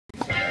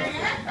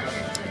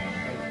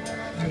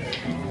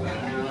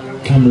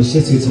Camera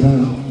City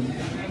tonight.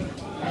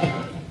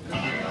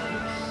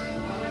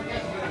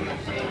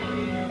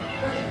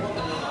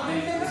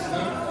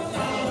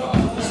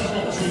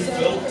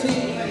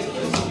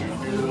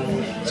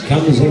 There's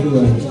cameras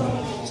everywhere.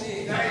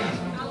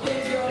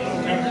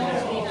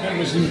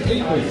 Cameras in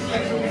people.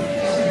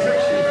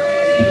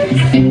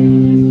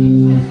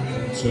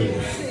 Two.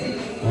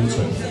 One,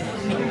 two.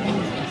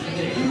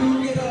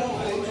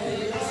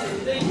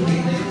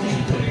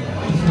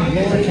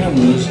 More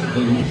cameras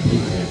than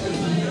people.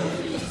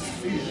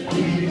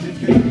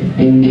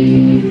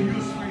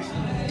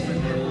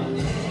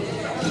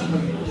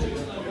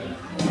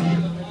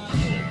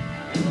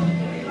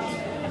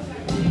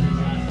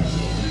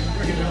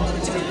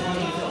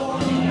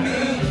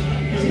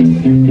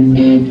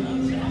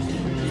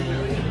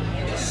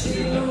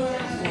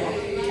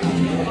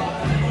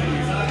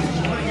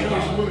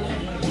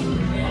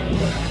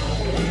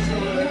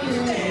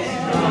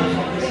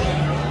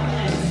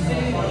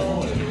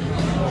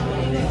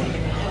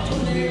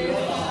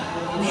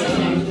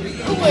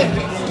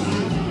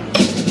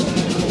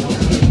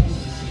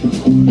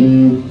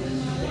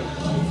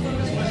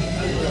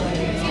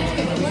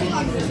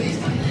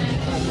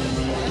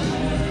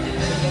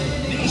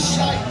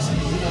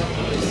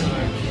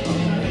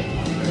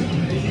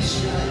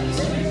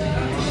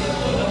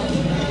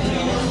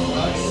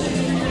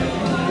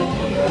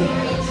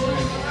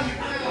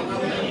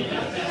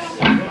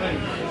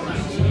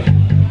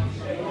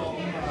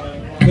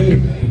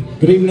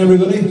 Good evening,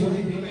 everybody.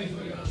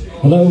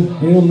 Hello,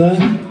 anyone there?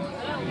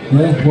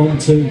 Yeah, 1,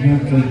 2,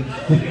 okay.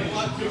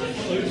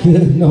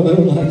 No,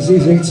 like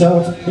ZZ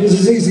Top. Here's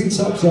a ZZ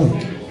Top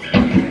song.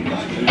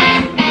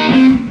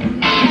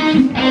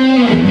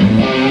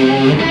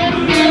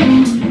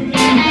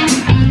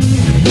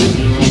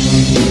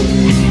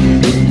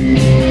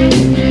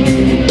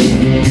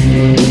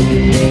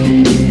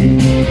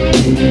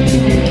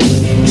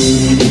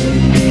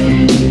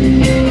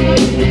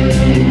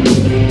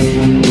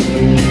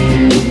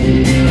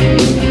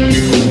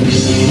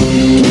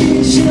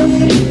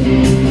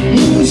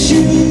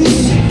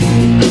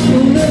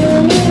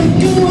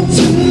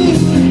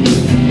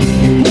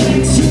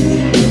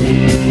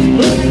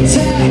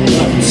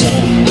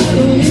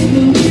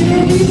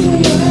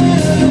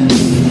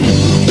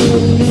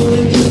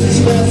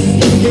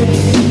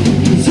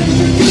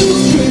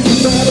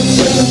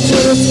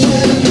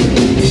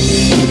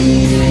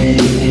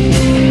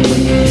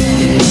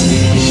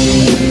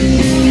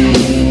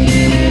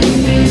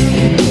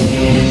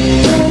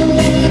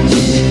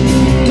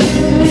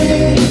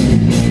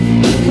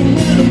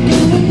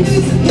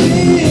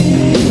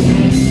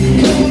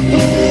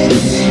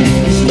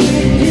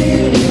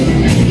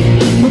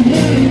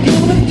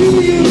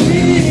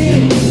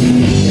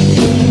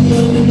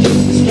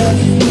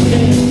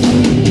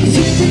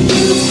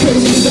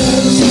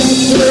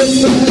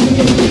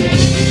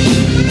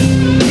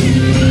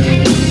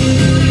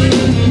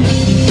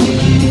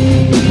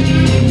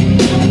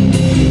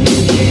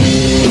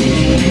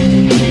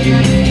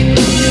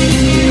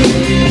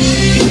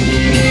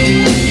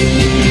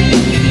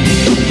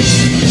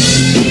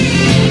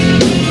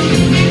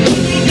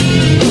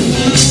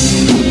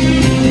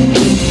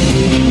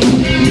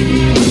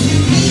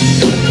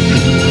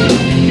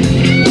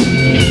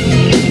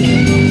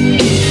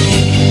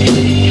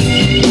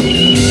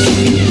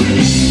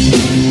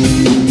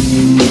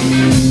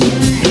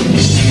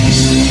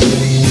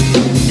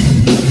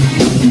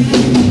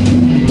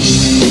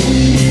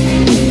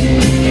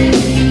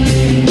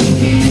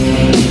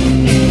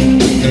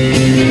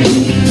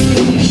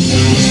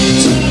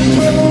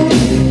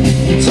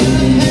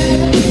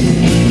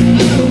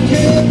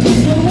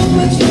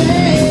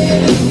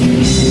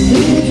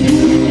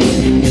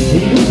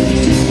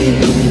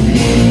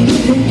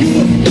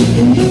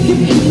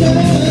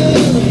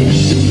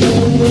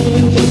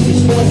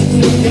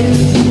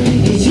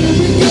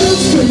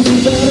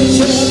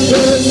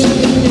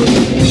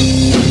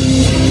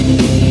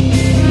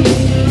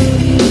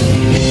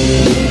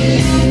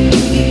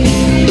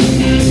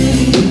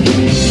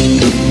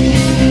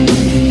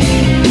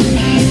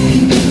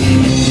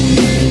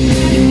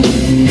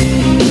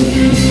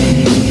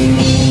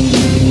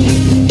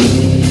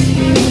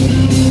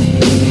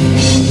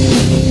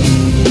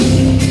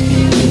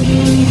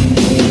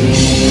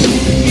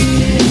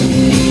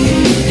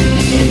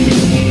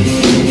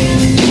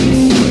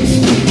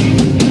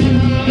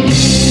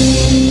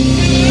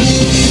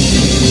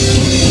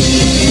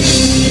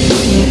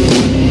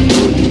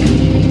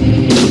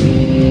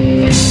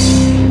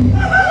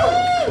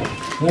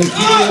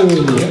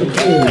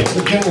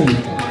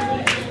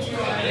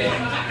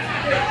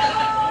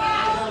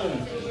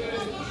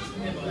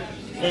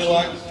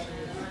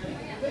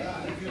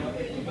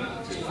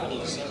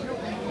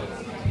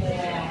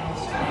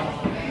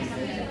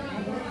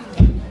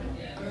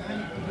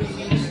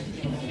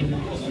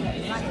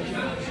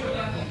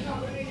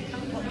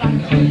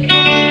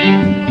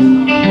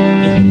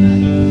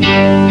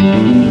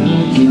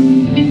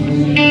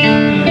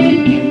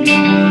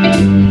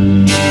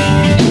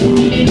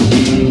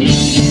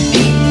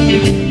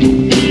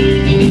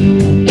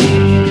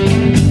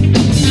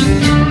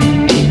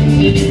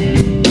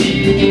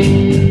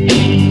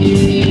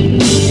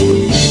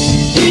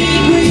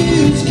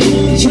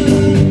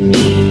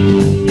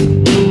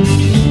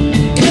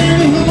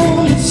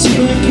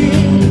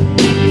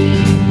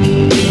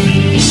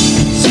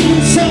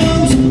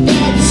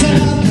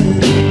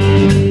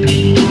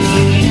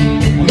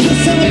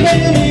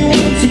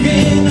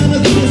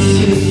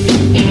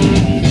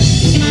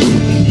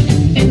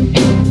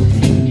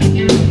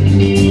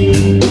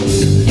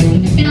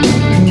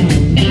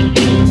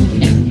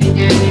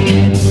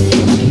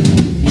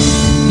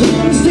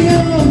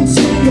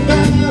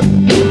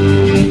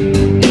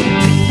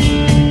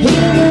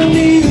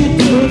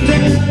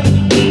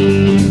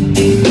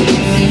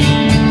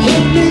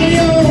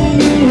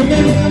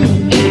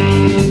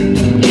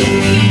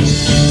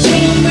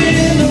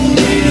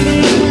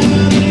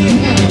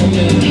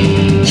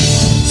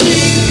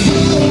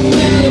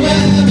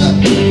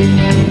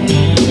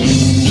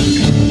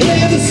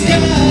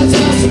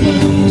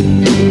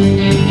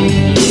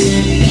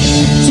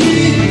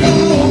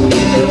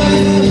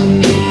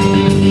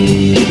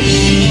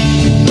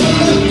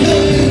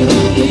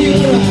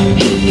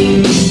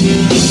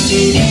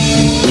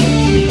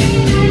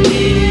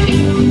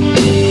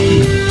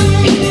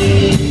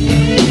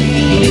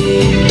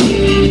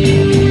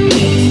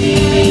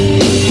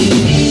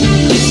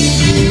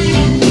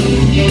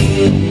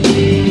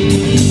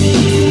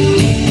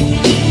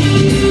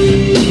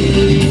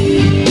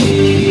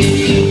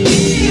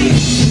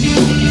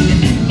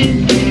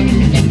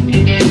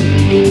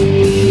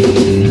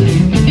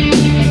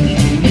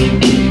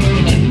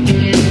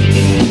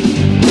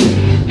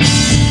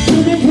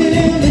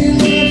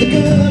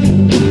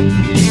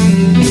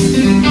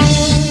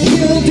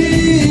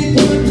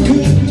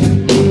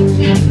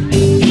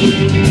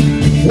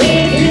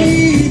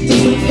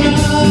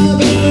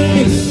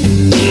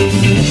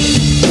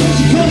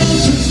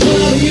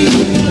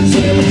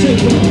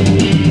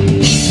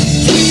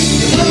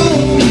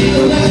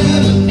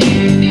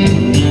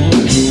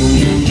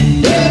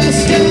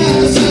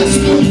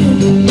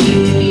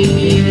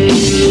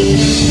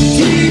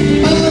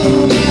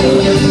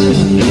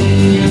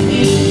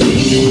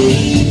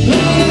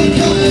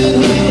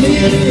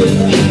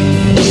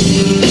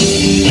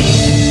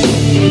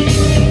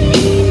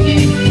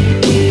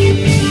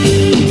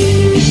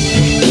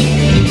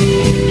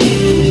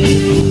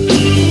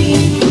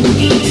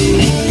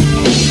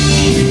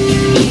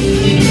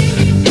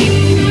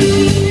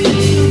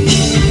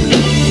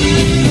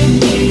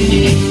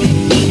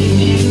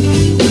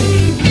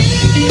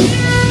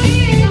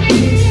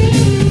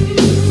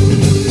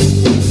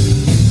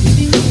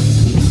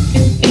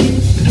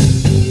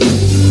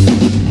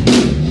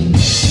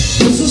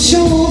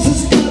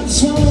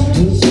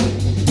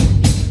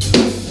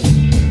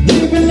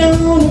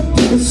 wanna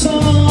pick a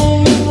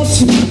song or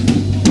two.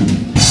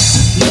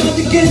 Love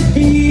to get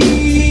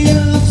me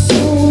up so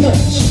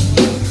much.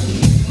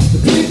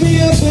 Pick me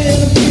up when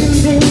I feel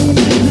through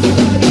and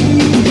how do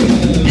you feel?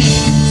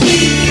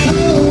 Sweet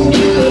home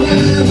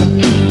Alabama,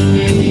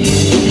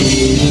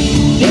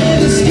 where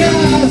the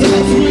skies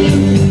are blue.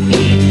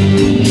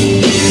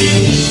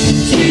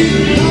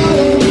 Sweet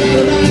home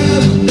Alabama,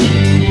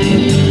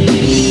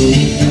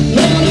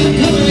 Lord, I'm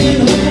coming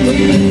home with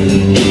you.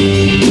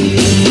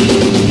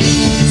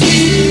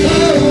 Sweet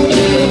home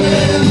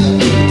Alabama,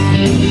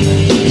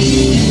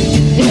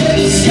 where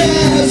the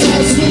skies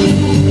are blue.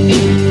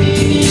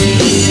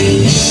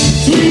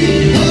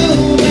 Sweet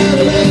home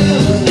Alabama,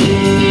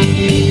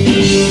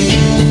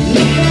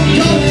 Lord, I'm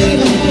coming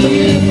home with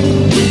you.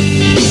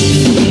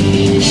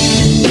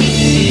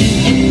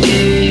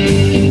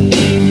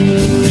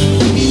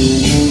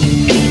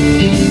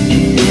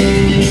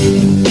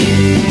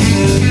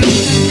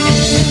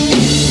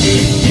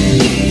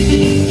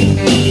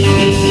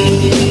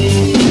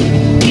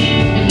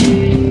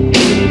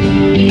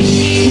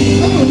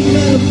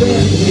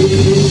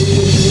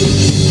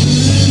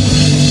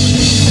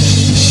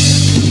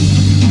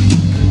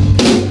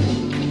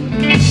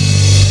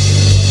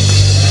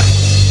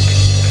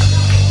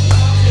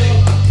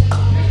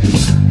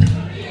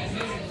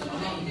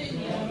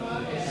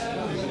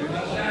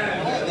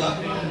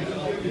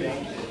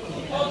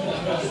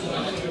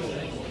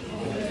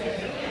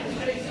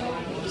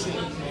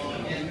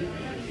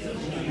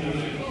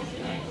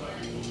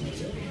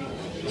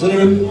 Does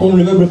anyone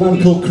remember a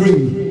band called Cream?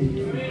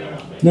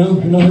 No?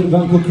 You know a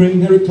band called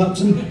Cream? Eric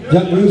Clapton,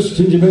 Jack Bruce,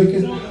 Ginger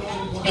Baker?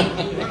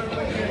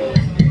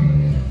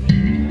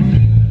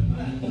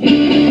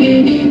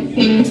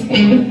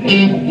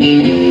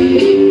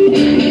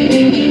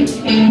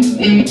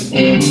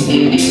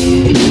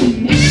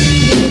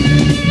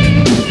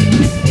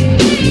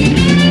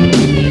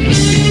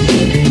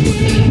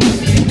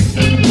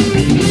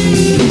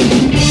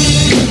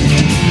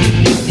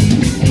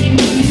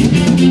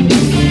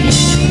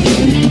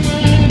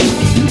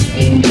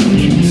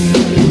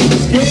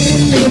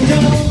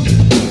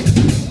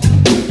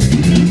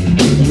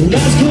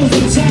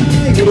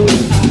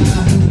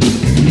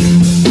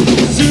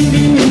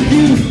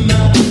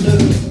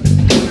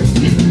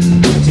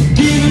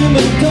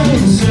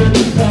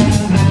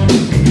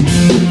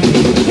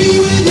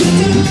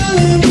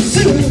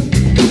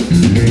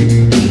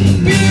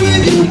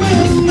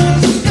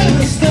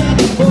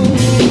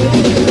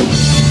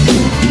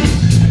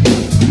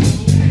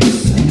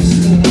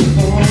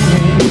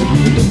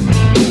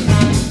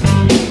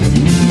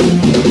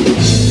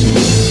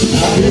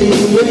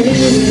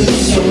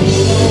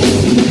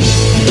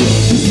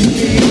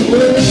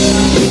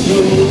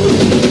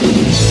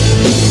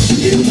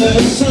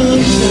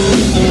 Sunshine,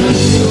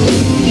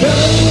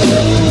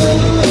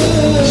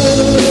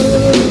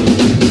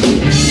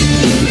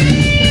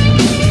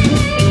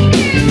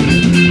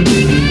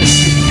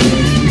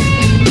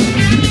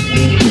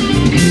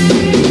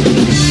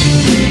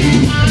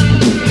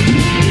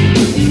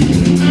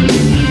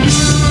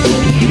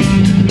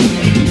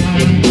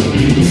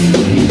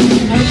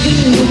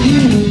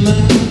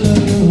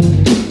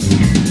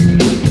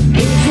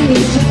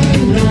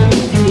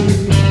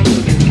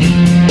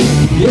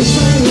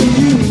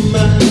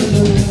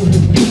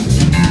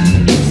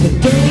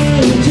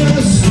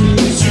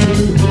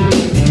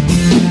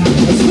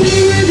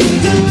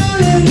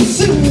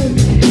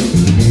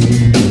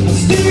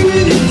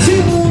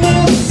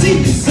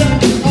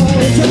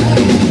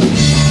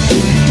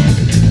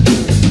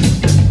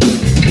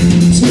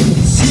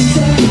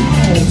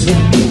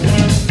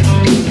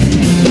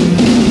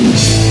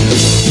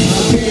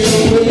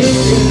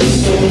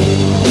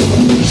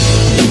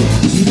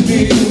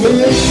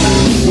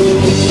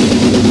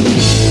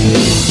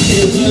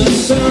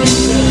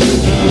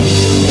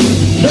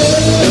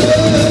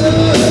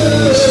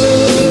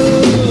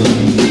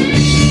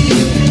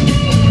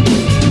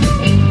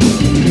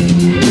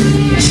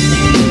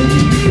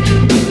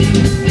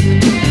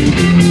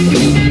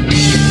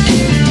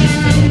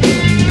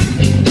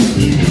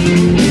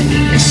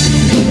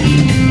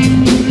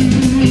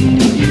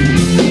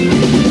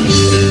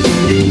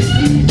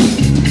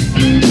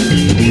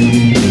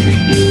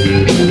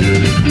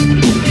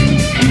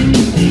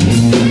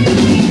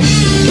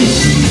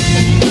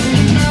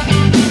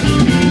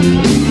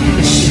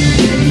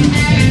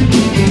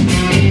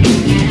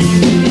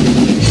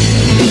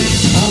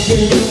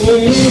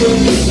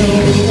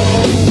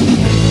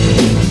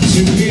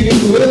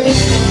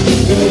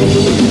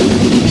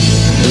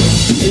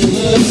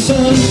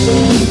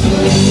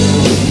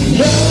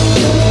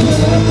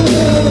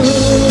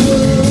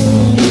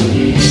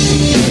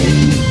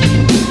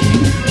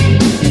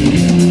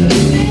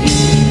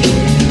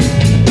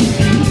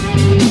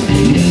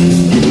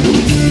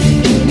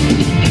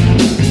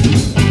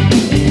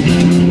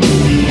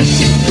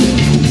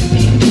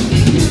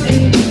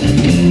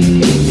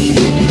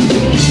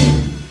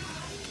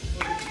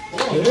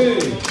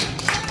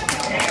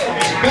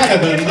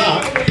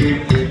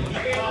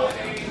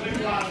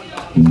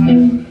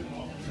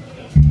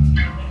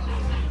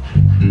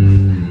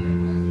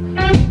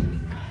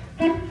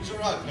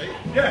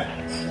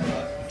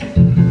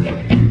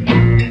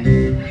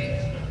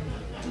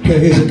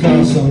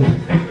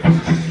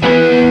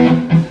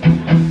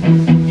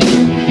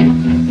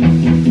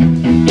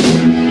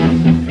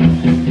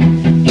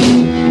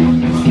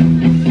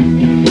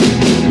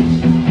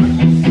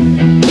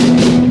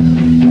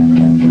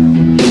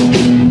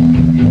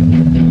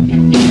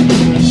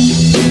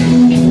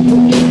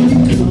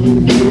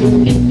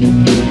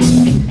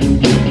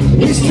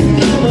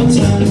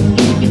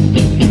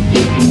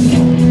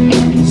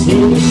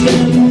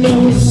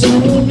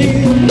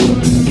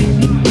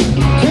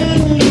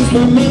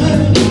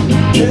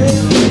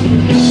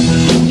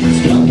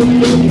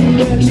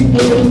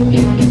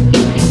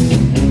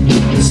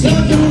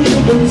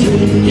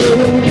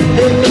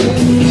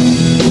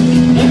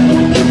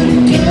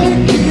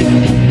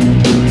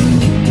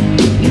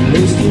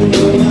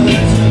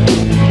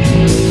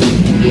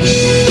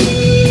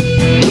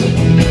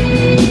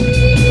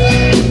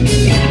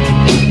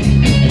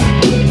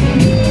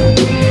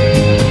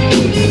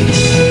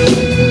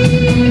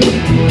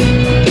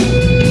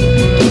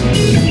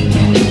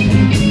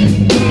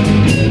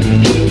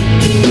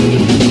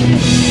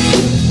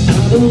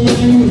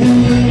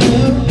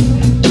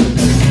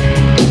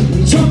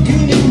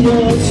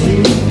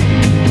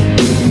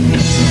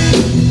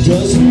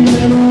 Doesn't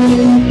matter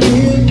what it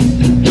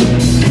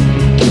is,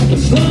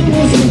 as long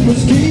as it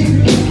was deep,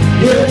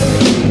 yeah.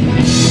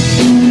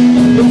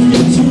 I left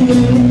it to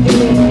let it go,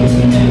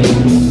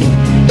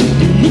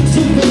 and it's a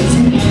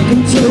blessing I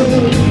can tell.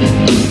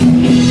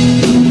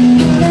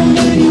 I don't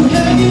let you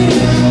hang it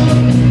out,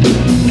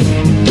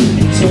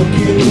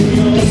 talking in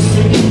your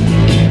sleep.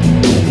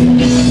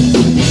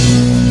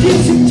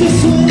 Guess it's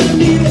just what I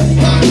need, that's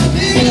what I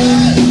need.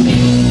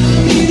 I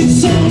needed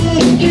someone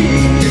to be.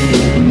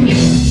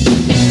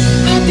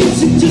 Guess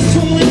it's just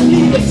what I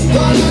need, that's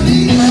what I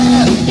need.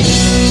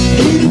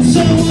 Needed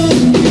someone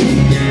to be.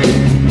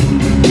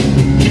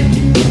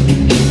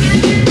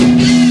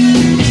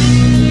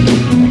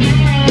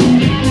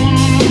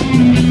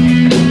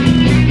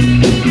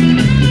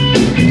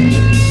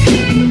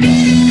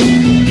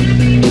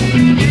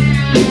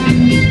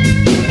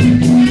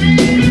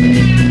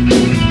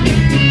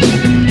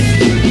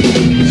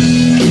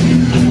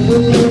 I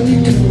will only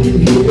come in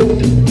here,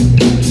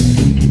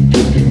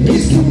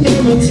 wasting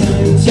all my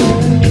time.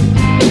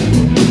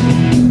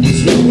 As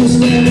long as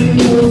I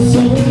know it's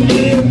on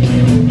here,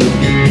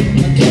 I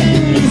can't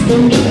lose my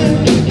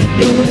mind,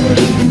 yeah.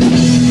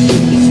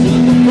 It's not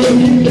the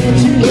broken that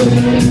you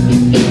wear,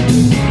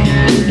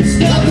 it's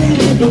not the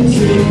ribbons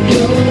in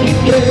your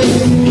hair.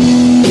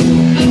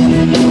 I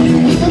don't know you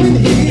coming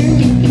here,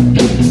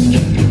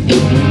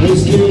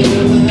 wasting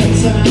all my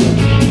time.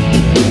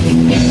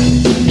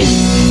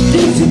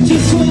 Guess it's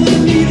just what I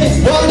need, that's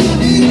what I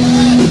need.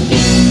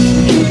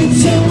 Needed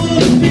someone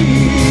to be.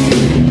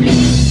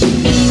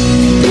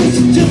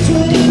 Just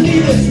what I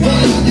need, that's what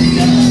I need.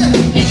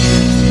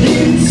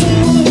 Needed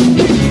someone to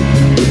be.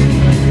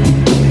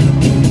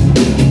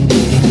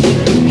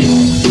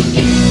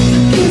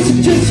 Guess it's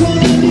just what I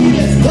need,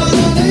 that's what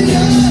I need.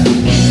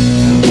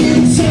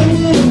 Needed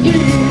someone to be.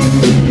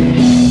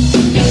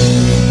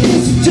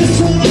 Guess it's just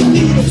what I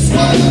need, that's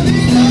what I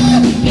need.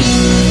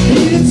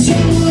 Needed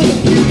someone to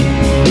be.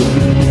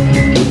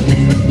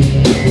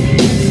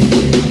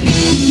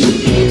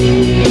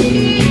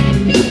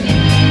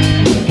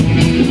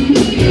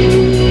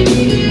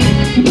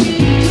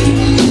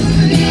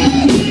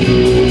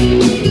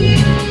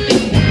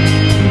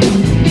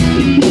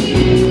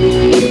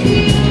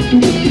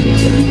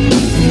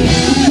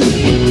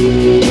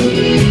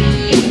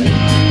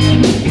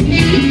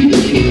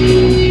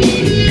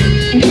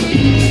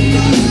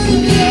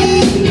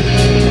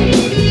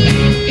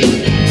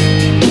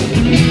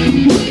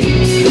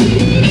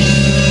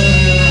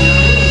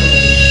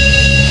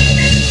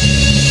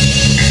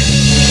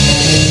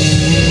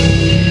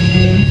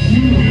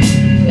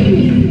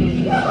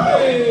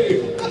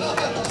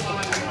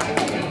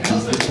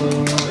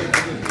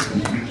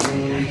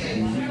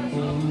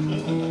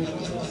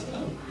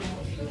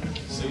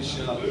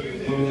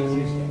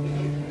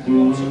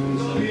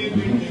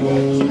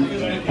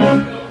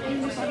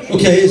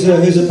 Okay,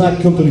 here's a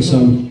Bad Company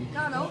song.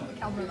 No,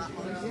 camera that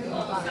one.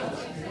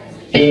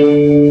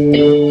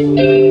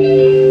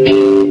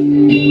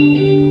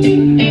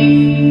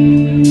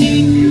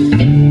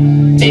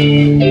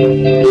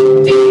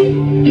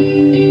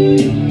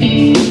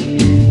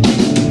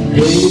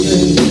 Baby,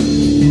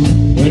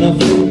 when I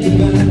think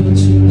about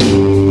you,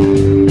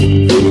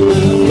 think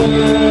about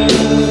love.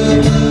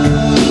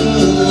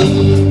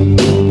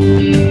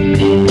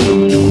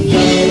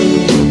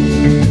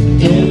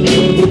 Can't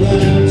live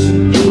without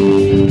you.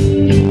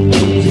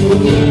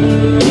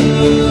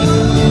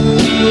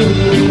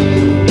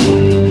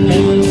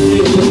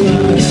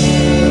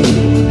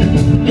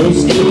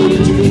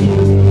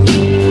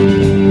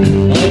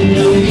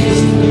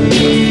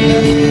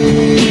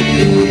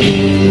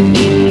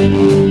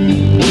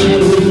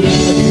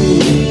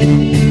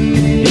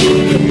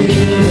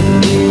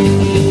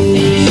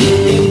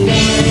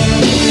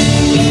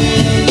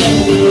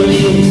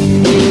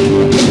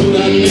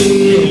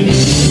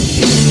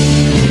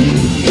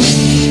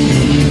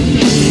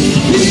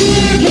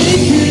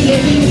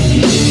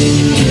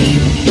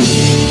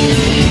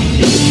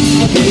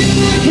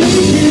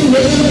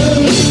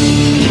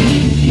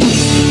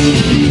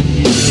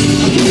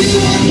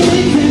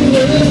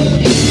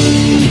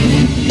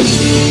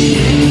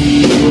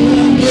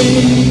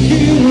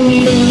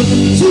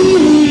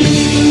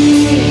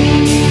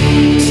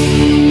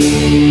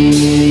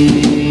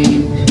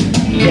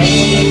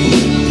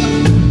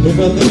 If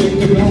I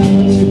think about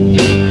you,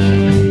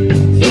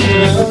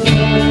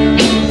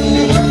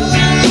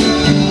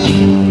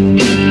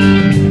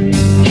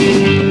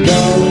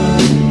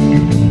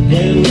 darling,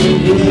 can't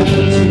live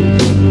without you.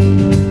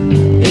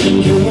 And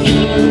your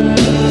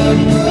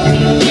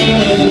love.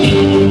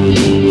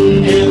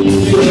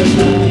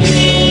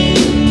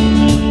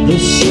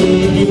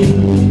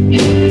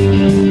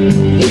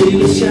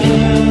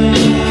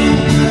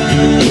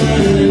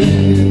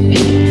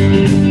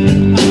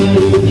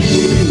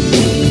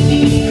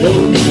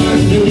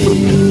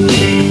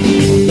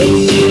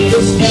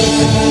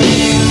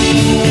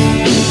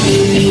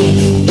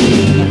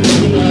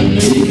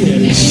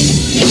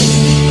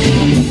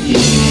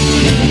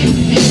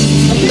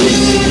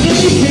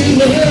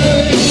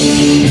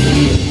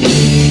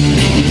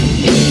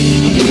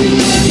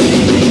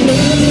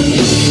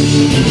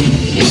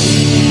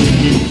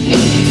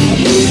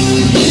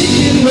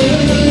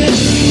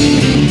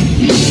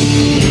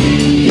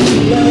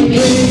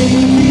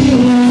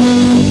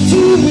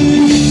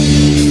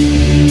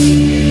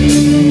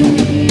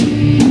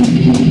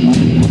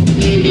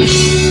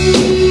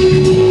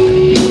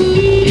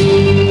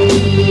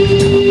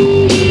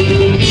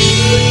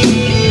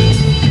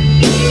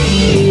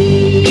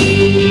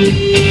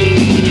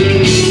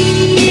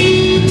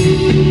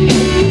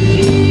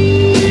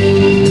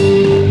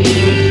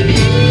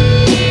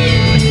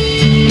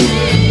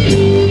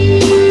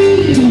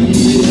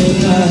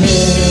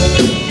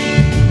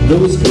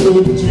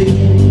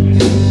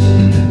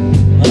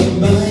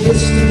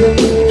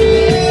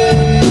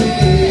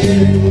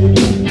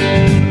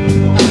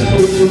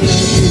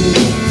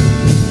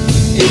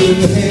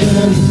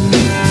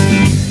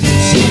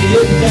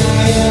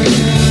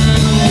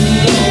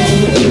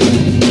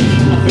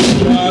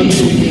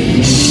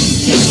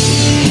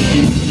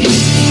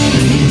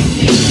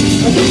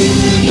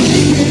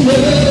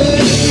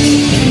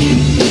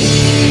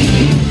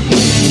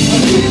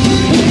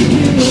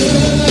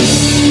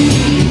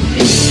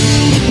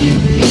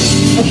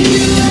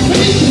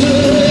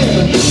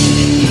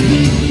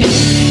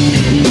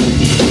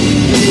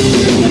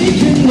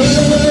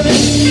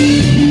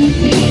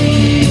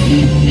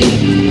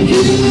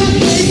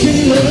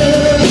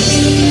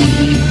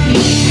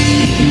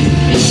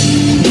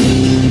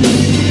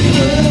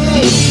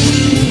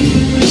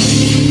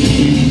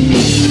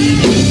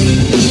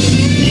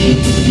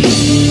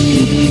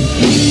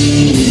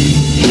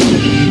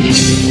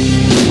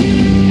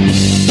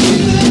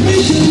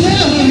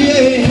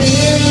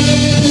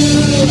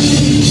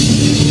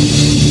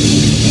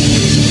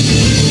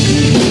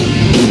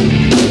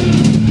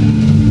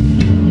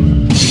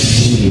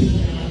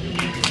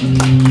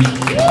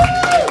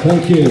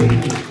 Thank you.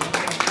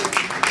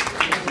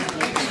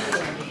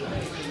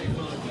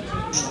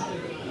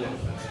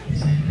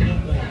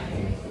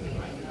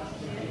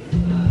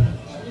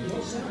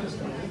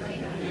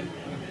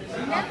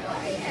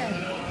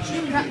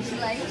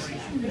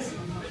 Congratulations.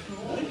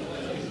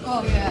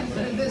 Oh yeah,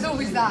 there's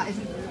always that,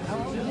 isn't there?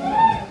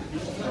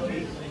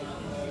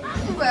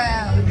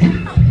 Well.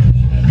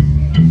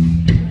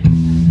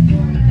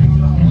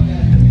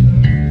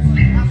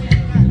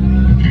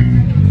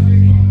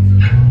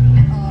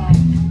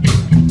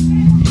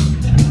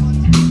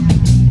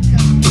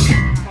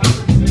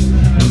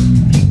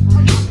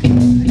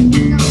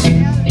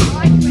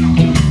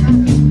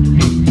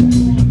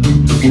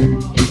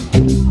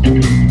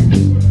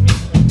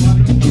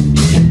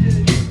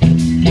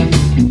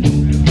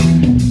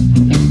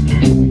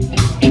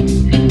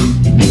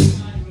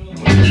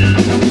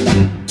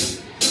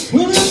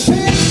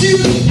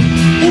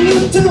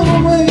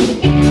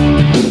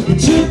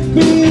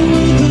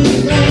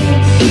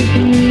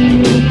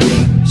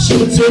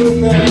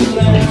 Take that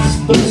last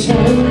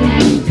baton,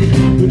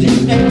 would you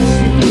ask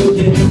me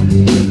again?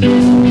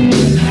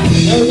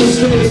 I was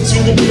straight to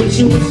the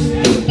pictures,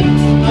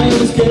 I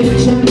was getting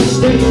on the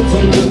stains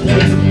on my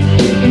bed.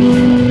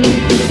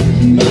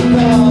 My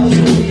father's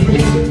been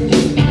crazy,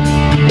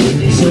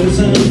 he says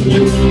I'm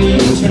living in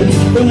a chance,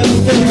 but I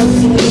fell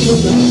through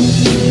the night.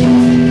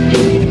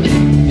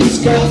 It's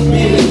got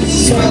me in the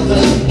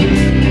spotlight,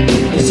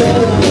 it's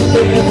all I'm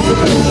there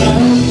for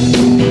now.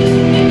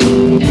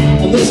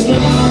 And this night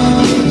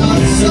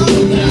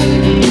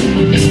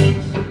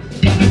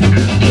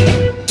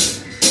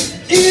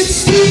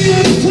it's 3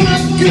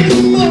 o'clock in the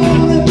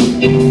morning,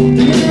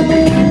 and I'm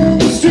on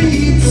the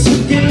streets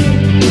again,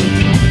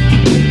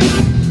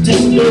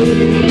 just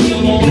living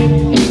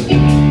alone.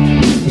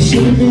 I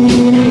should be in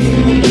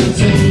my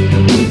tent,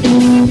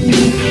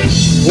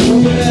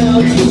 won't get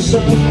out till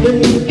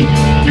Sunday. I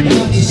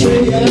have to say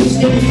I'm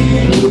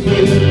staying with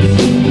friends.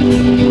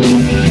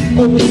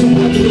 Oh, it's a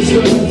fabulous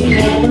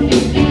moment.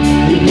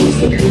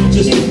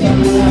 Just about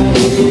right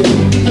here,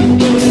 I'm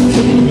going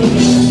to the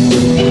night.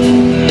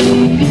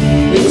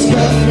 It's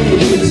got me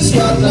in the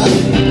spotlight,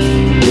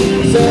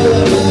 it's all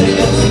everybody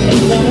else in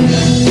the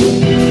night.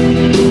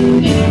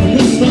 And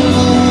it's not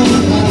my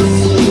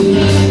house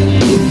tonight.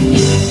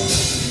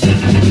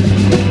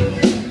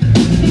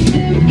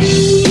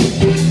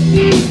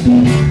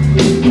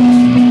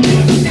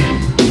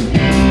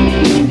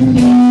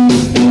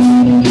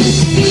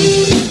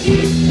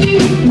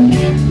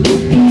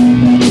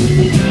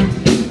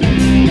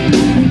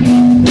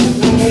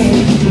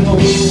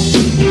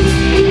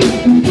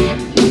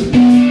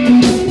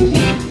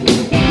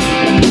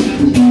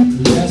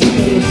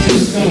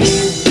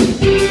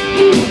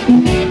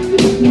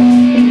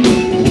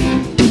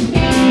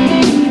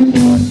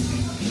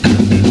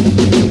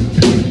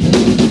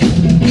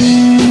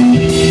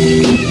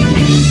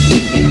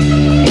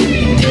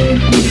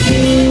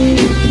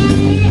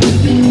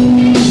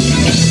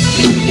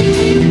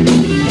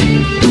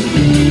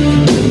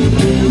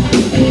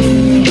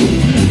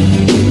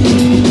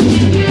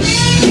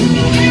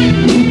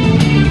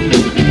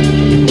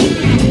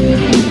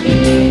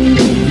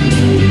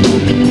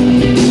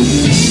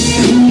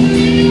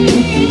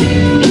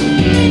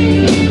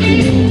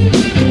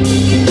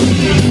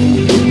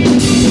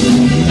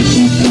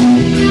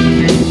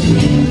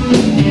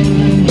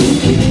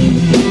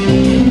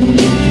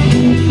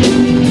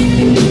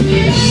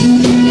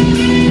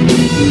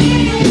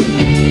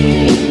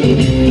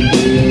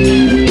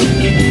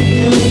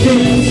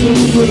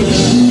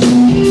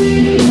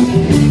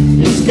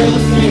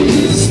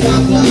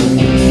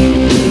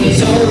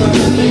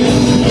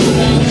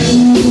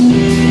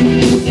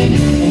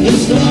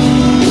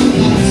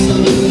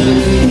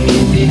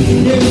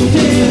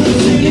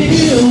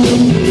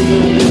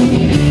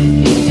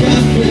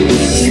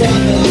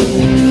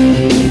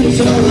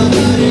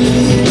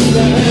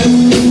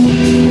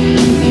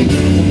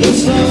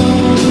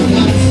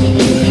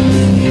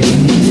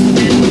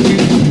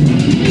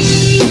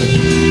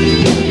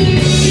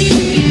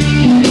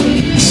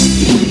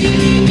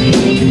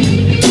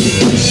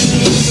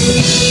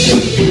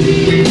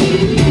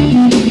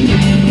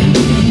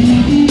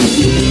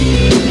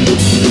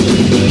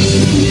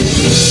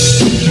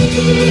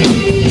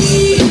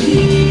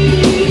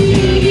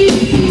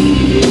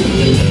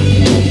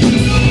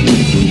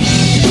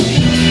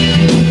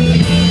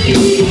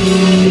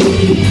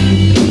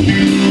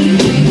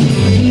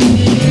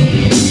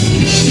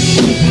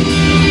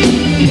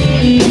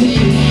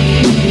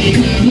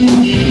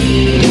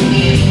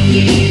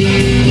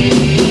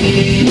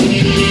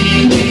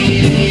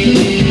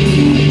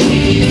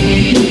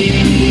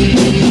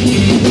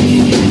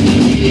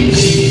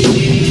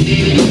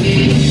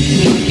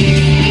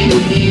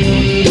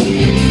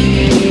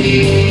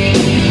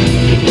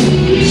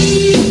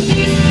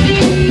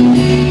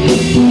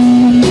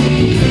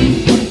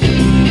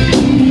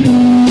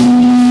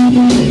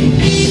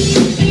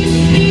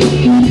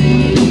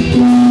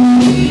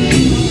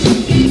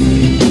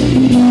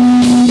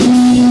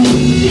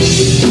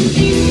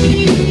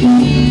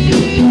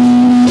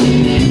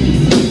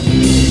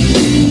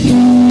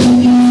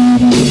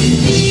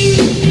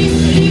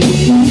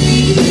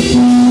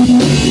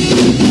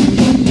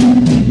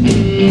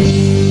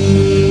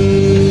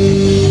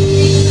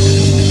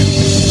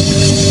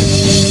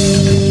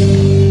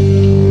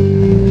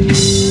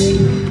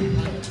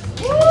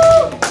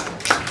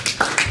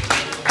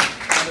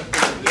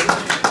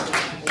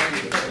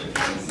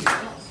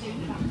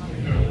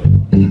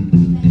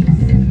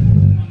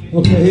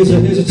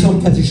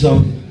 Tom Petty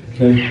song.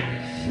 Okay.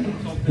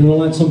 Anyone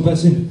like Tom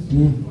Petty?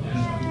 Yeah.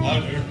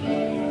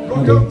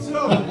 I do.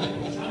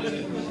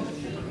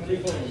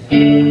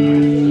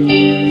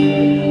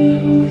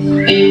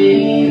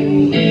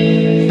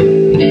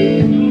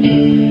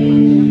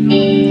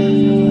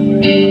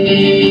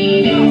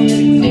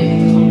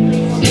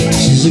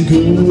 She's a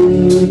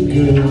good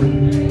girl,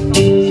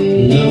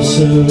 loves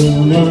her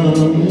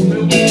mom,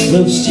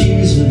 loves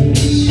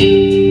Jesus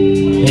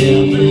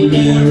and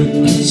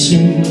America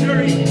too.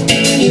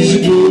 She's a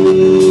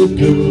good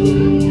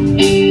girl,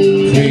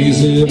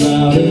 crazy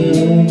about it,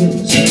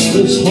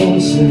 loves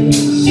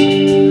horses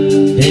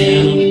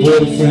and a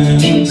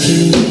boyfriend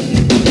too.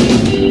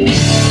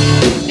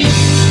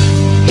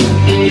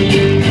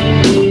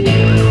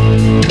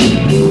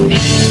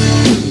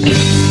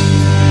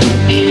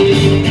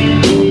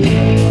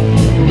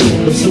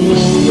 It's a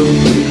long way,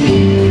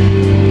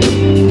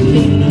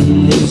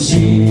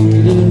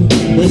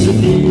 there's a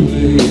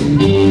freeway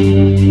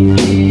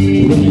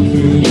running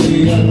through the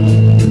yard.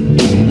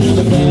 I'm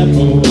a bad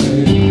boy,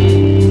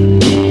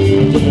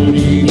 don't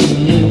even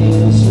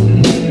listen.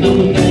 I'm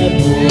a bad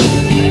boy.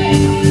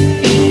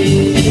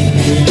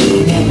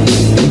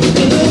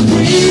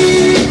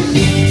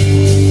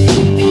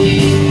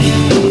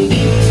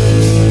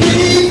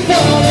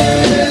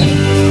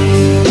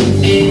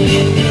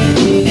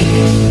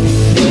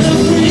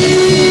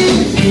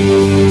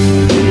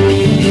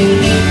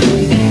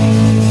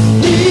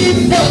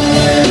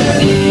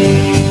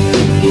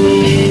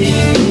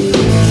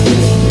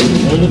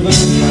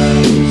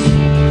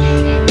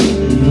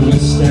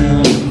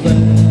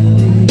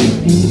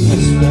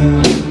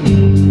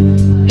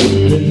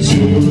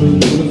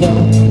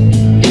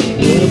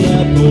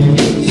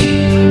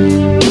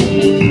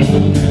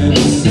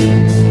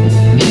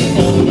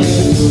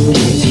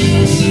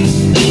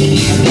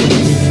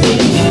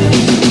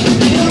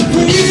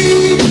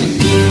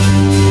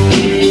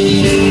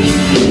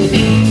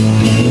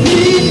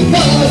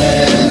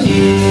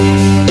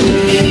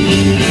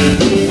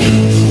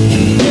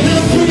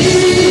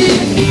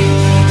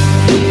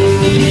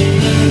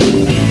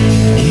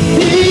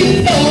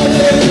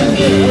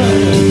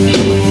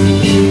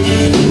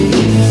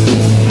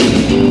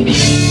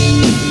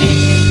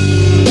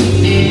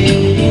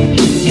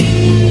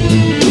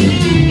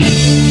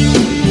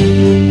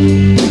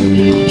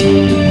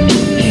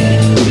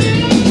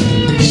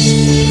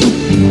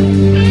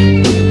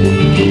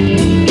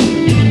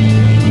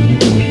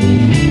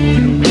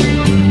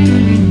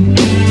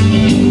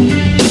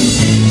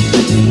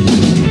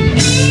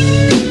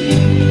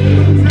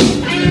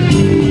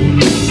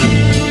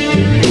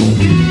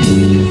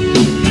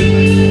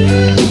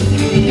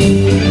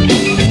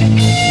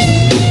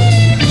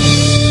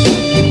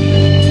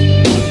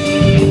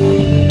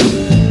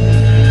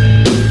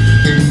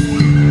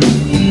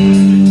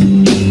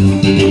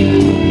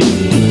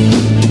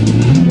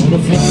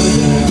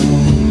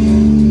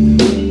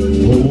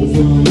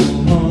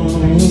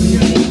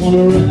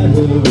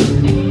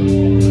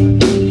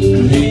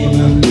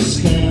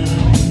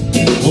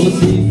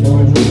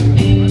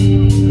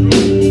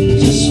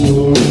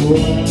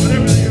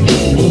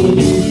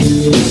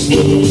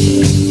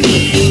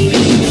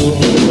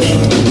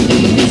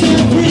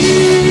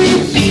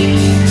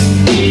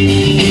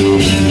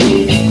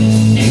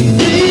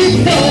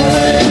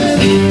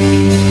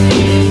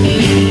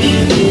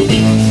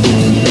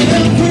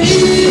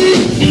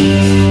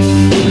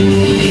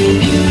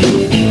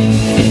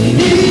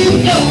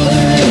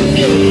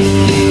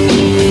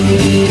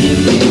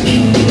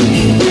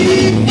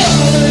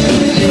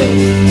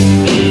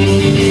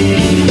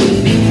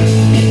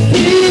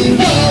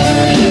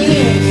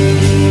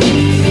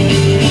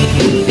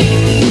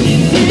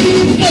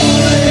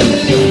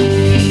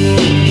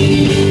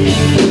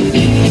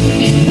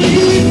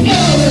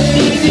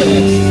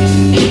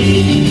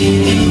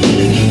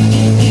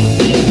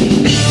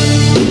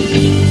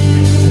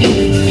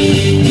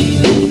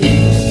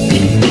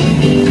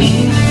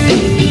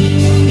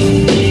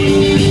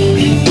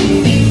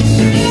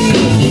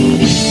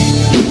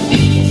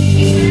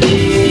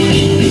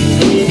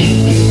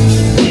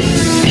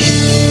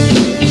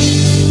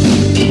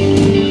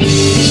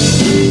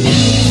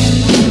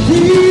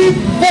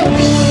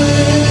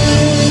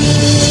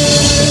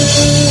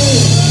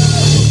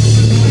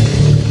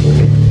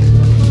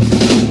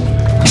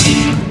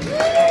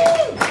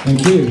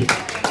 Thank you.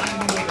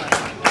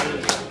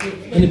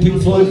 Any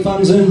Pink Floyd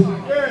fans in?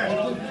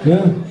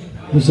 Yeah?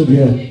 Who said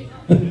yeah?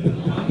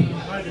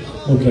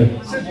 Okay.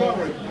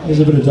 Here's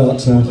a bit of dark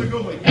sound.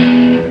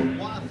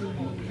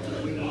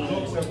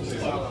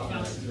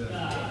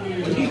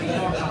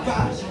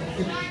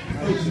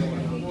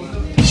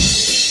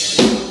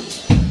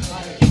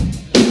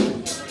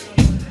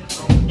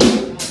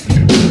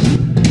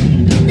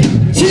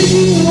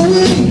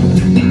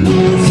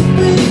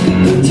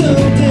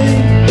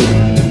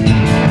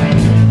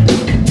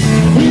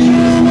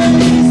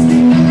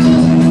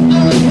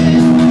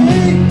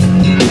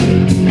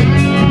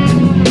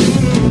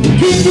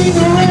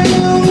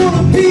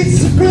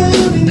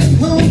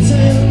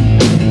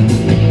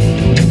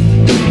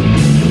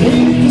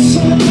 Waiting for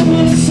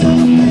someone,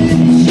 something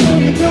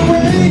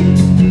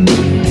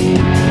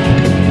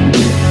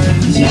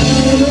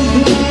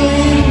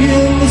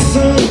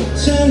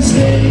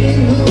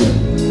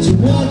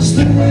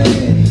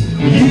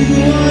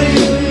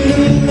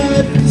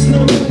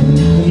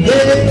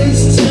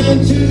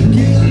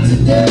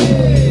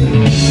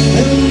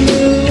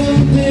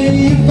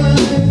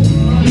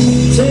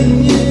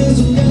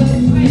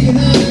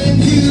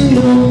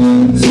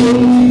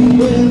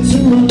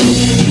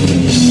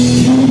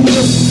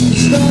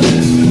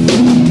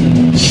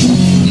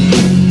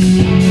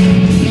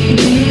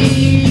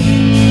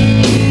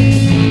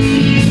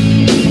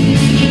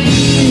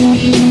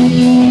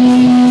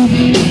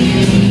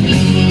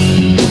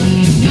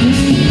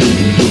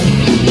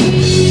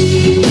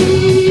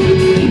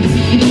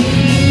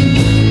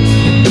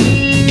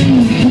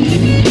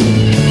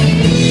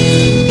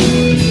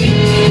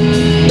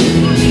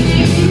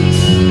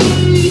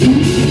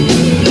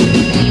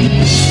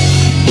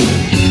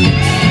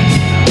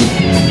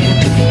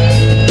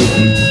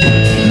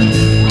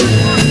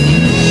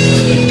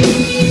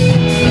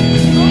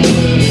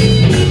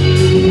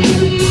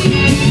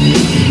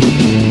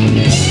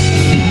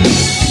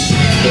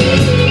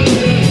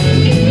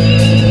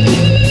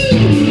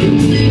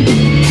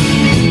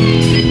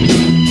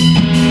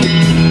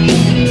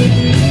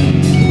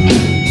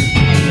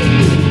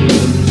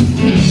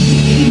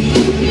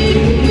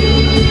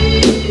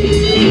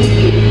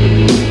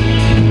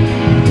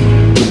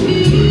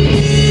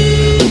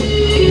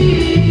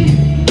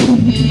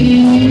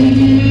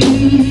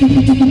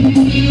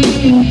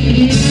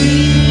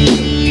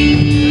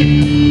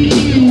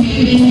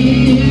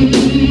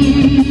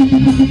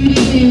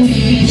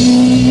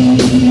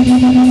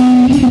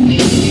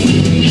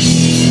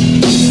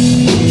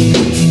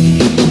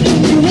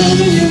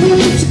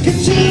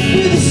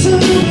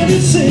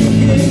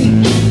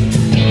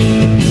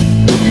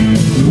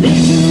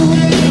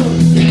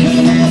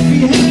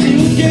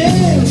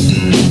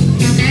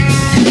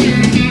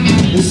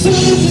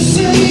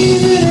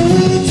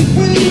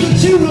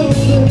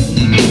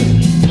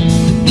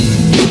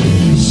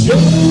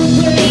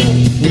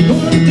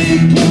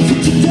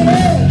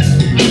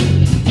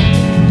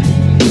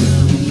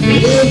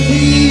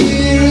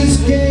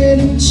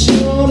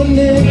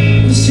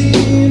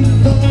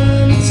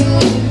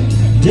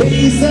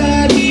Days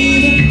that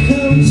even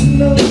come to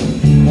know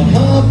a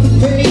half a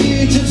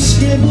page of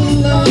scribbled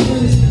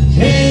lines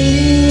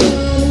hanging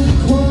on in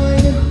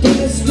quiet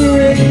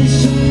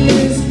desperation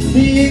is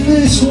the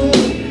English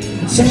word.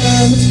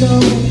 Time is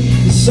gone,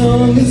 the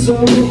song is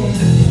over.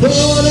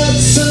 Thought I'd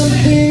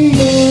something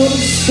more to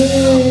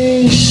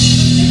say.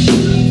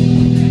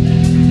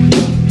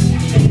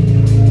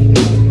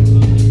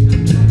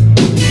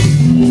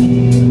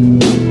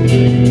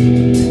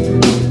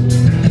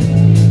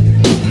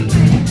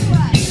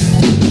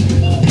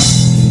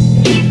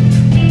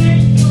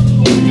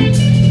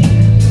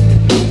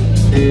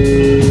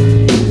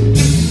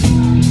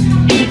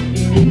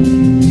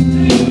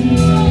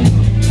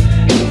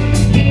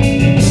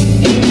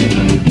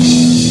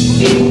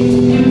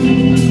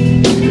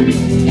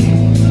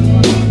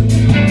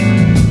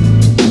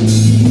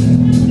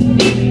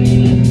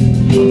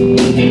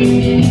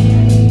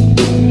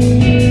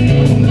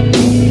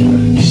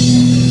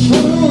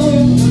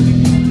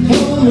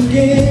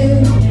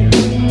 Again,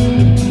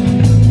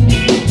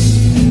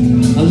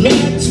 I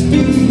like to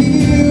be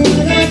here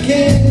when I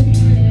can.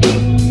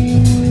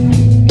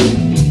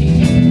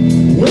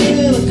 When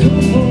I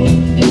come home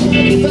at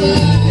 5,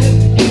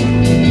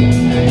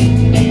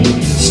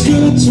 it's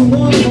good to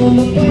warm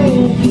my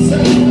bones.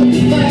 I'll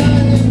be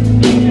fine.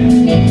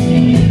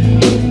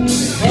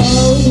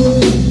 All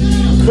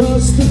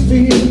across the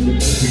field,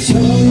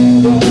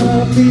 tongue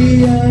off the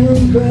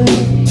iron bell,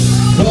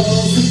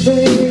 calls the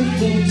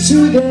faithful to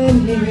their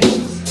knees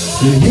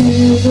to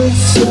hear the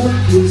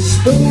softly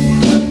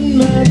spoken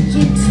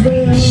magic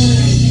spell.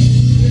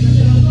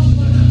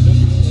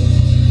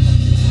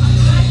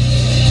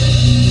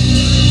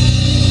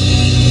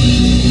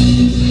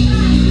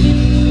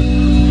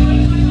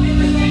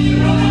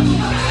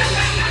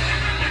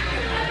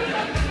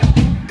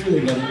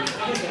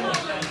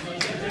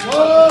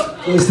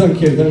 Yes,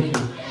 thank you, thank you.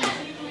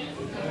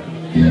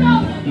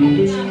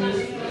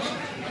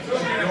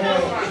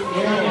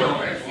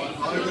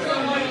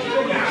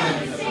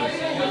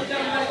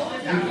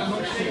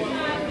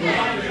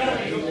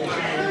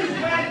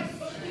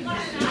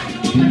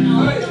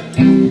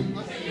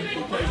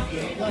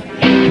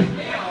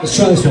 Let's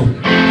try this one.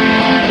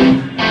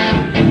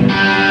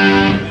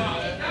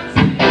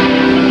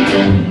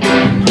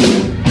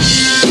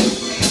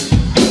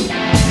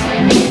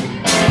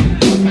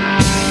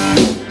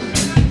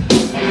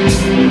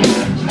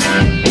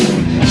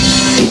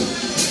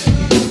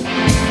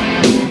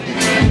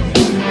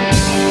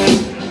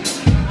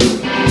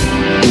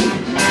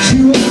 She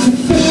was the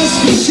first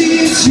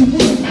machine, she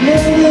was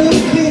more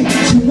king.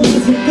 She was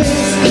the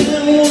best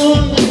and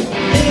one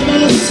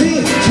MLC.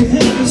 She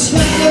had the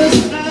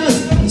slightest eyes,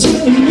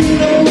 telling me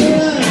no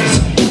lies,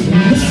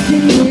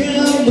 knocking me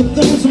out with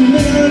those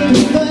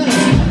American thighs.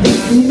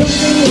 Making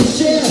nothing to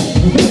share,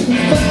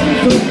 making fighting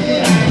for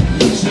air.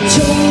 She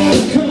told me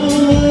to come on,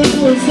 I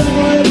was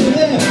already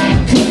there.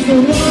 Cause the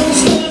world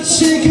started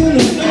shaking, I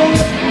know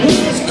it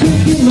was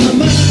cooking. My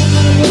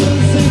mind was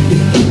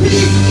thinking, we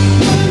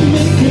are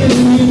making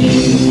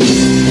it.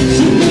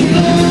 She was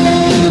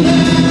all I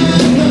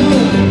know.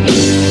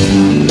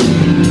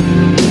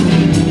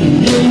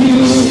 Yeah, you.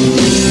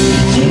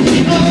 She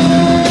was all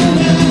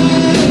I know.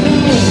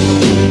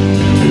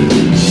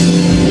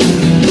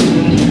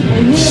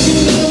 I'm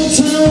working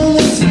downtown,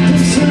 that's a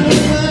decent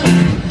line.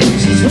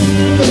 She's one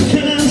of a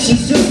kind,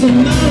 she's just a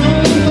man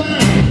on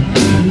fire.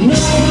 No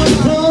one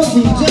close,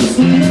 I'm just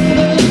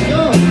another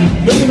girl.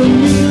 Baby,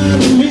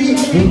 me,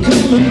 I'm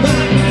coming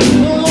back for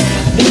more.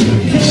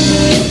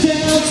 Coming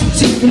down to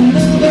take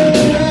another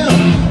round.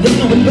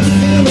 Now I'm back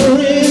in the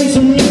ring, so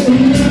let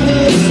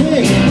another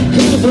swing.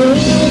 Cause we're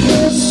all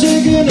just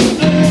shaking the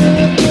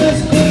earth,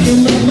 just quick in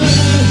my mind.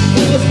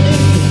 Was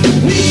empty.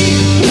 We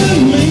were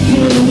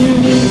making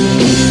it.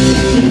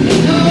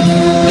 All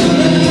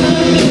I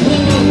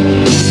know.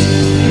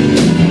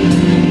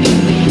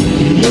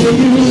 Yeah,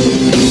 you.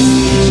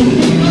 So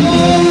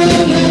all I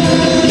know.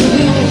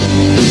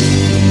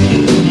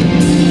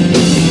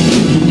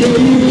 Yeah,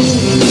 you.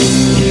 So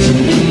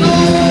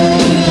all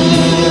I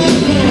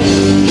know.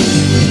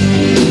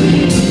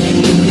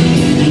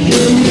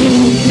 Yeah, you.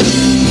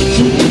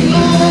 So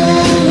all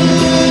I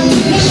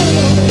know.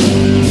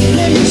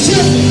 Let me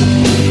trip it.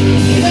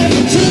 Let me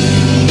trip it.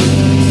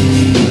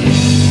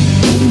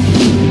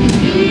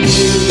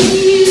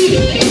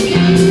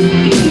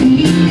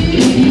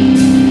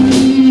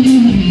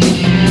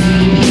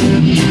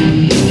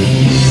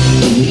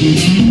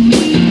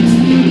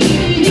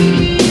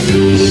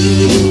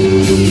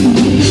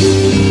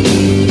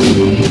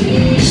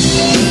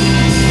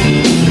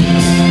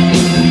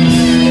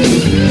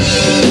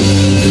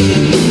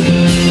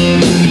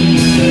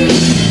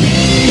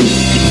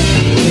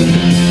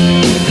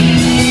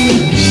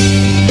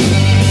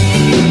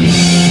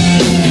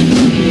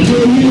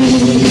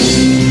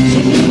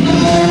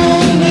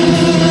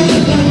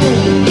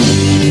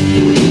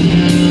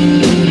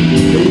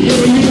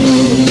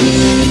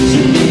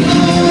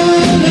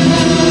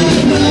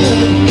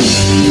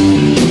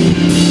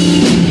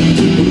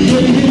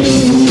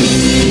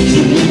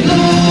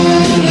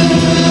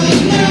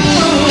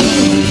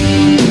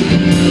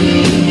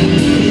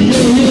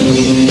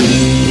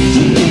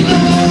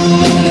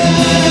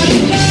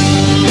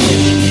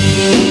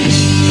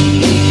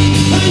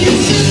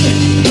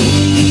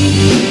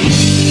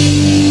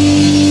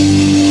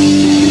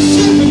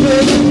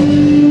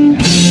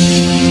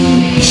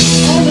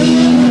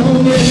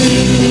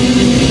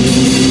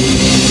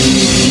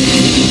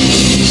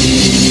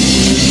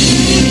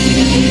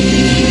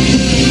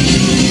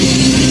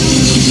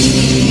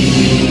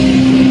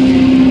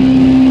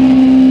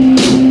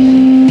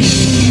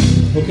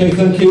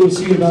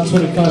 about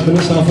 25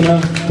 minutes, half an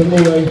hour, but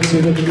we'll see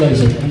you a little bit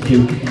later. Thank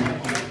you.